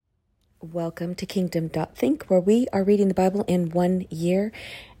Welcome to Kingdom.Think, where we are reading the Bible in 1 year,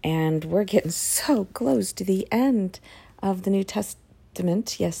 and we're getting so close to the end of the New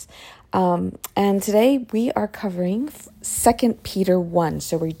Testament, yes. And today we are covering 2 Peter 1,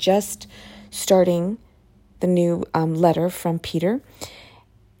 so we're just starting the new letter from Peter,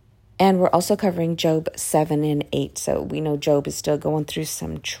 and we're also covering Job 7 and 8, so we know Job is still going through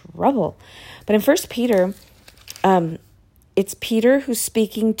some trouble. But in 1 Peter, it's Peter who's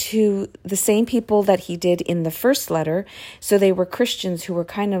speaking to the same people that he did in the first letter. So they were Christians who were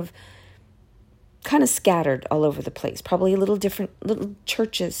kind of scattered all over the place, probably a little different, little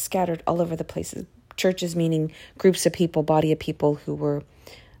churches scattered all over the places. Churches meaning groups of people, body of people who were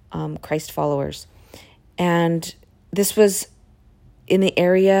Christ followers. And this was in the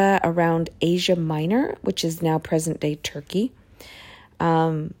area around Asia Minor, which is now present-day Turkey.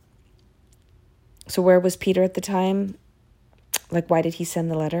 So where was Peter at the time? Like, why did he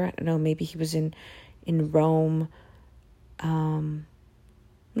send the letter? I don't know, maybe he was in Rome. I'm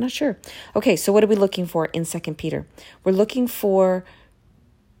not sure. Okay, so what are we looking for in 2 Peter? We're looking for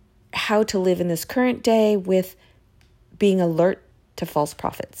how to live in this current day with being alert to false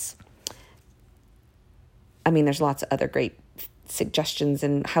prophets. I mean, there's lots of other great suggestions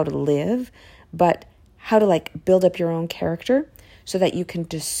in how to live, but how to build up your own character so that you can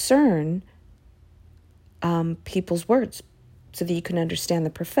discern people's words, so that you can understand the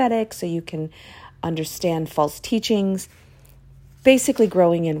prophetic, so you can understand false teachings, basically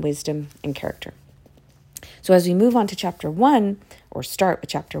growing in wisdom and character. So as we move on to chapter 1, or start with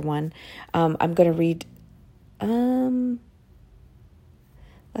chapter 1, I'm going to read,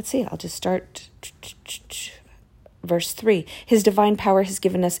 let's see, I'll just start verse 3. His divine power has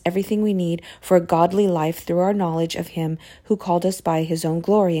given us everything we need for a godly life through our knowledge of him who called us by his own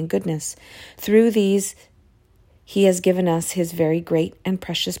glory and goodness. Through these he has given us his very great and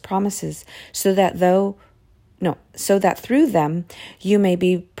precious promises, so that through them you may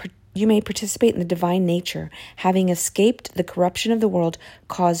participate in the divine nature, having escaped the corruption of the world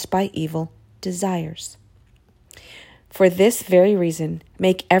caused by evil desires. For this very reason,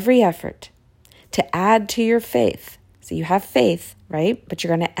 make every effort to add to your faith. So you have faith, right? But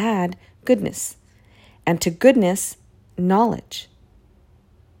you're going to add goodness, and to goodness, knowledge,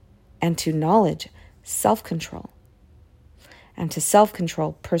 and to knowledge, self-control, and to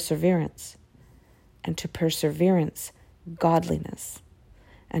self-control, perseverance, and to perseverance, godliness,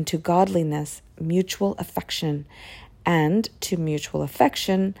 and to godliness, mutual affection, and to mutual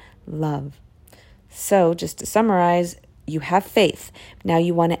affection, love. So just to summarize, you have faith. Now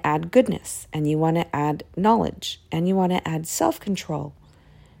you want to add goodness, and you want to add knowledge, and you want to add self-control,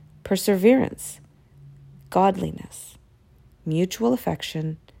 perseverance, godliness, mutual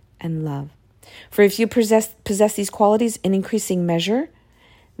affection, and love. For if you possess these qualities in increasing measure,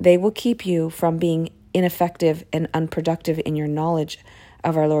 they will keep you from being ineffective and unproductive in your knowledge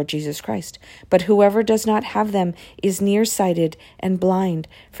of our Lord Jesus Christ. But whoever does not have them is nearsighted and blind,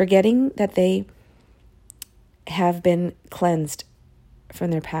 forgetting that they have been cleansed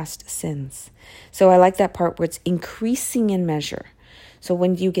from their past sins. So I like that part where it's increasing in measure. So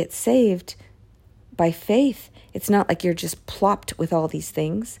when you get saved by faith, it's not like you're just plopped with all these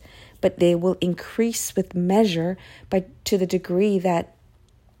things, but they will increase with measure to the degree that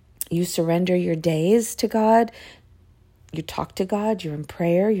you surrender your days to God, you talk to God, you're in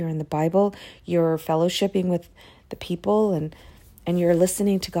prayer, you're in the Bible, you're fellowshipping with the people, and you're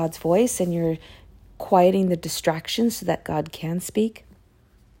listening to God's voice, and you're quieting the distractions so that God can speak.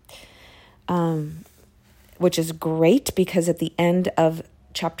 Which is great, because at the end of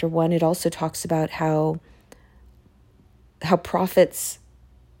chapter 1, it also talks about how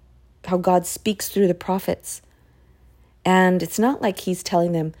God speaks through the prophets. And it's not like he's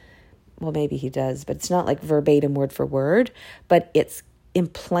telling them, well, maybe he does, but it's not like verbatim word for word, but it's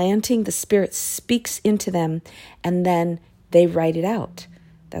implanting, the Spirit speaks into them, and then they write it out.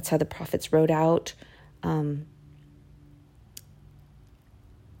 That's how the prophets wrote out. And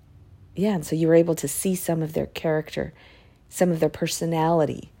so you were able to see some of their character, some of their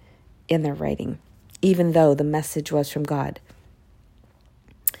personality in their writing, even though the message was from God.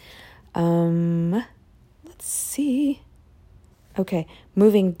 Let's see. Okay,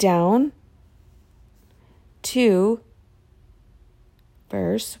 moving down to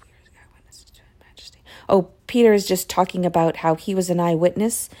verse. Oh, Peter is just talking about how he was an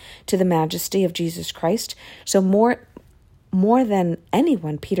eyewitness to the majesty of Jesus Christ. So more than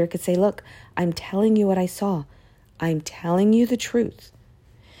anyone, Peter could say, look, I'm telling you what I saw. I'm telling you the truth.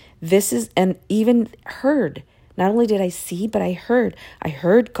 This is, and even heard. Not only did I see, but I heard. I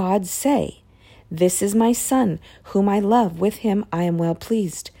heard God say, "This is my son, whom I love. With him I am well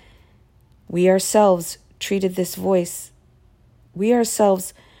pleased." We ourselves heard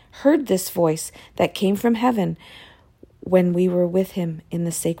this voice that came from heaven when we were with him in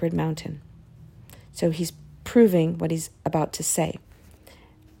the sacred mountain. So he's proving what he's about to say.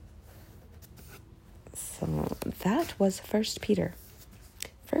 So that was 1 Peter.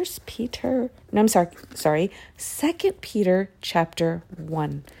 2 Peter chapter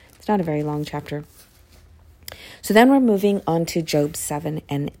 1. It's not a very long chapter. So then we're moving on to Job 7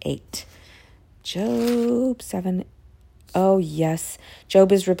 and 8. Job 7. Oh, yes.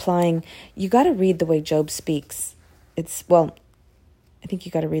 Job is replying. You got to read the way Job speaks. I think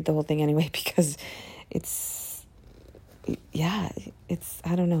you got to read the whole thing anyway, because I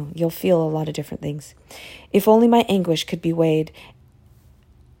don't know. You'll feel a lot of different things. If only my anguish could be weighed.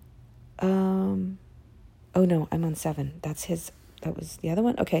 Oh no, I'm on 7. That was the other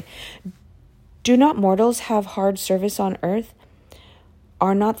one. Okay. Do not mortals have hard service on earth?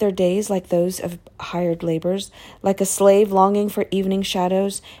 Are not their days like those of hired laborers, like a slave longing for evening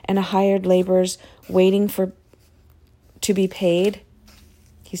shadows and a hired laborers waiting to be paid?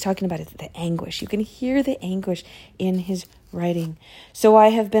 He's talking about the anguish. You can hear the anguish in his writing. So I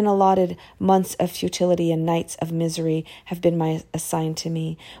have been allotted months of futility, and nights of misery have been assigned to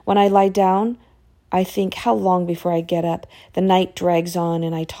me. When I lie down, I think, how long before I get up? The night drags on,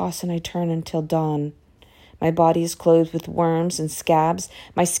 and I toss and I turn until dawn. My body is clothed with worms and scabs.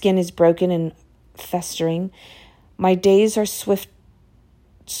 My skin is broken and festering. My days are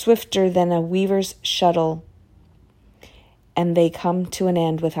swifter than a weaver's shuttle, and they come to an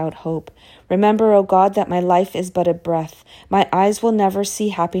end without hope. Remember, O God, that my life is but a breath. My eyes will never see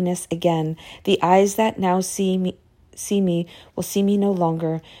happiness again. The eyes that now see me will see me no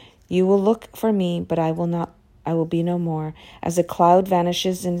longer. You will look for me, but I will be no more. As a cloud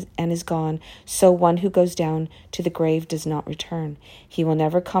vanishes and is gone, so one who goes down to the grave does not return. He will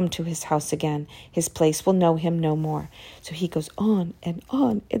never come to his house again. His place will know him no more. So he goes on and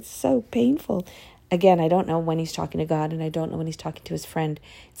on. It's so painful. Again, I don't know when he's talking to God, and I don't know when he's talking to his friend.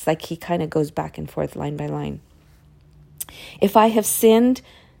 It's like he kind of goes back and forth line by line. If I have sinned,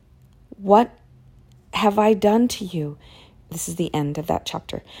 what have I done to you? This is the end of that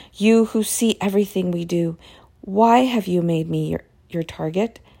chapter. You who see everything we do, why have you made me your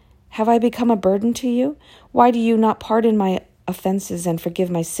target? Have I become a burden to you? Why do you not pardon my offenses and forgive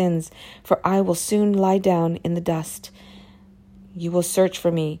my sins? For I will soon lie down in the dust. You will search for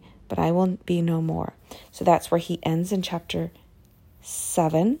me, but I will be no more. So that's where he ends in chapter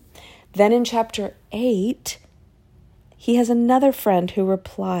 7. Then in chapter 8, he has another friend who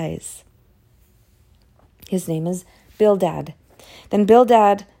replies. His name is Bildad. Then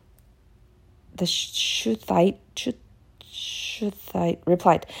Bildad, the Shuthite,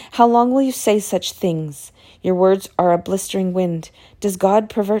 replied, How long will you say such things? Your words are a blistering wind. Does God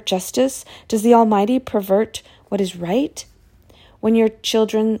pervert justice? Does the Almighty pervert what is right? When your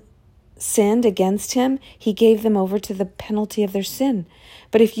children sinned against him, he gave them over to the penalty of their sin.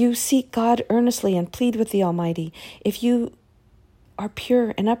 But if you seek God earnestly and plead with the Almighty, if you are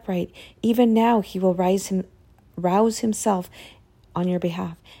pure and upright, even now he will rouse himself on your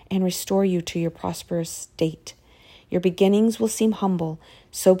behalf and restore you to your prosperous state. Your beginnings will seem humble,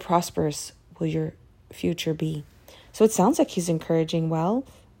 so prosperous will your future be. So it sounds like he's encouraging,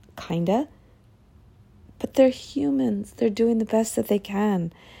 kinda. But they're humans. They're doing the best that they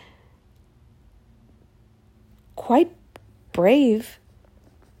can. Quite brave.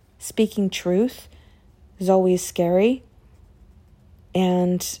 Speaking truth is always scary.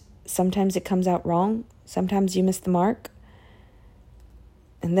 And sometimes it comes out wrong. Sometimes you miss the mark.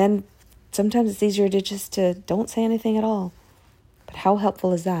 And then sometimes it's easier to just don't say anything at all. But how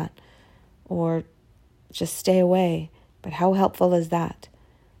helpful is that? Or just stay away. But how helpful is that?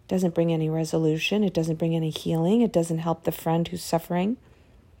 It doesn't bring any resolution. It doesn't bring any healing. It doesn't help the friend who's suffering.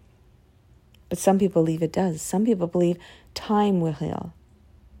 But some people believe it does. Some people believe time will heal.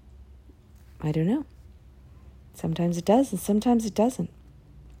 I don't know. Sometimes it does and sometimes it doesn't.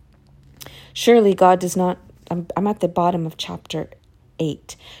 Surely God does not, I'm at the bottom of chapter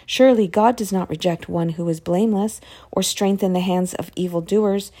 8. Surely God does not reject one who is blameless or strengthen the hands of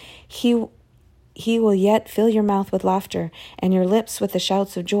evildoers. He will yet fill your mouth with laughter and your lips with the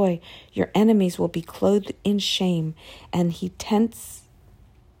shouts of joy. Your enemies will be clothed in shame, and the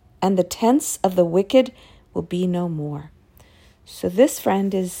tents of the wicked will be no more. So this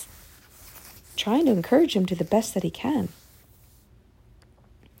friend is trying to encourage him to the best that he can.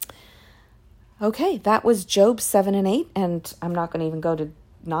 Okay, that was Job 7 and 8, and I'm not going to even go to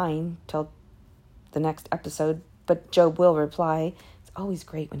 9 till the next episode, but Job will reply. It's always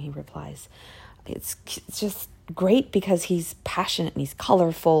great when he replies. It's just great because he's passionate and he's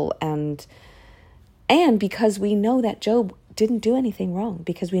colorful, and because we know that Job didn't do anything wrong,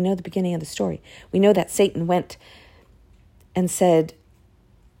 because we know the beginning of the story. We know that Satan went and said,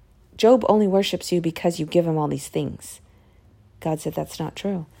 Job only worships you because you give him all these things. God said, that's not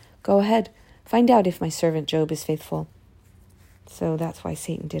true. Go ahead, find out if my servant Job is faithful. So that's why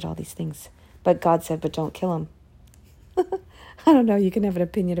Satan did all these things. But God said, but don't kill him. I don't know, you can have an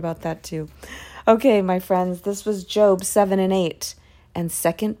opinion about that too. Okay, my friends, this was Job 7 and 8 and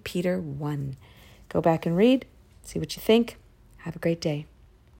 2 Peter 1. Go back and read, see what you think. Have a great day.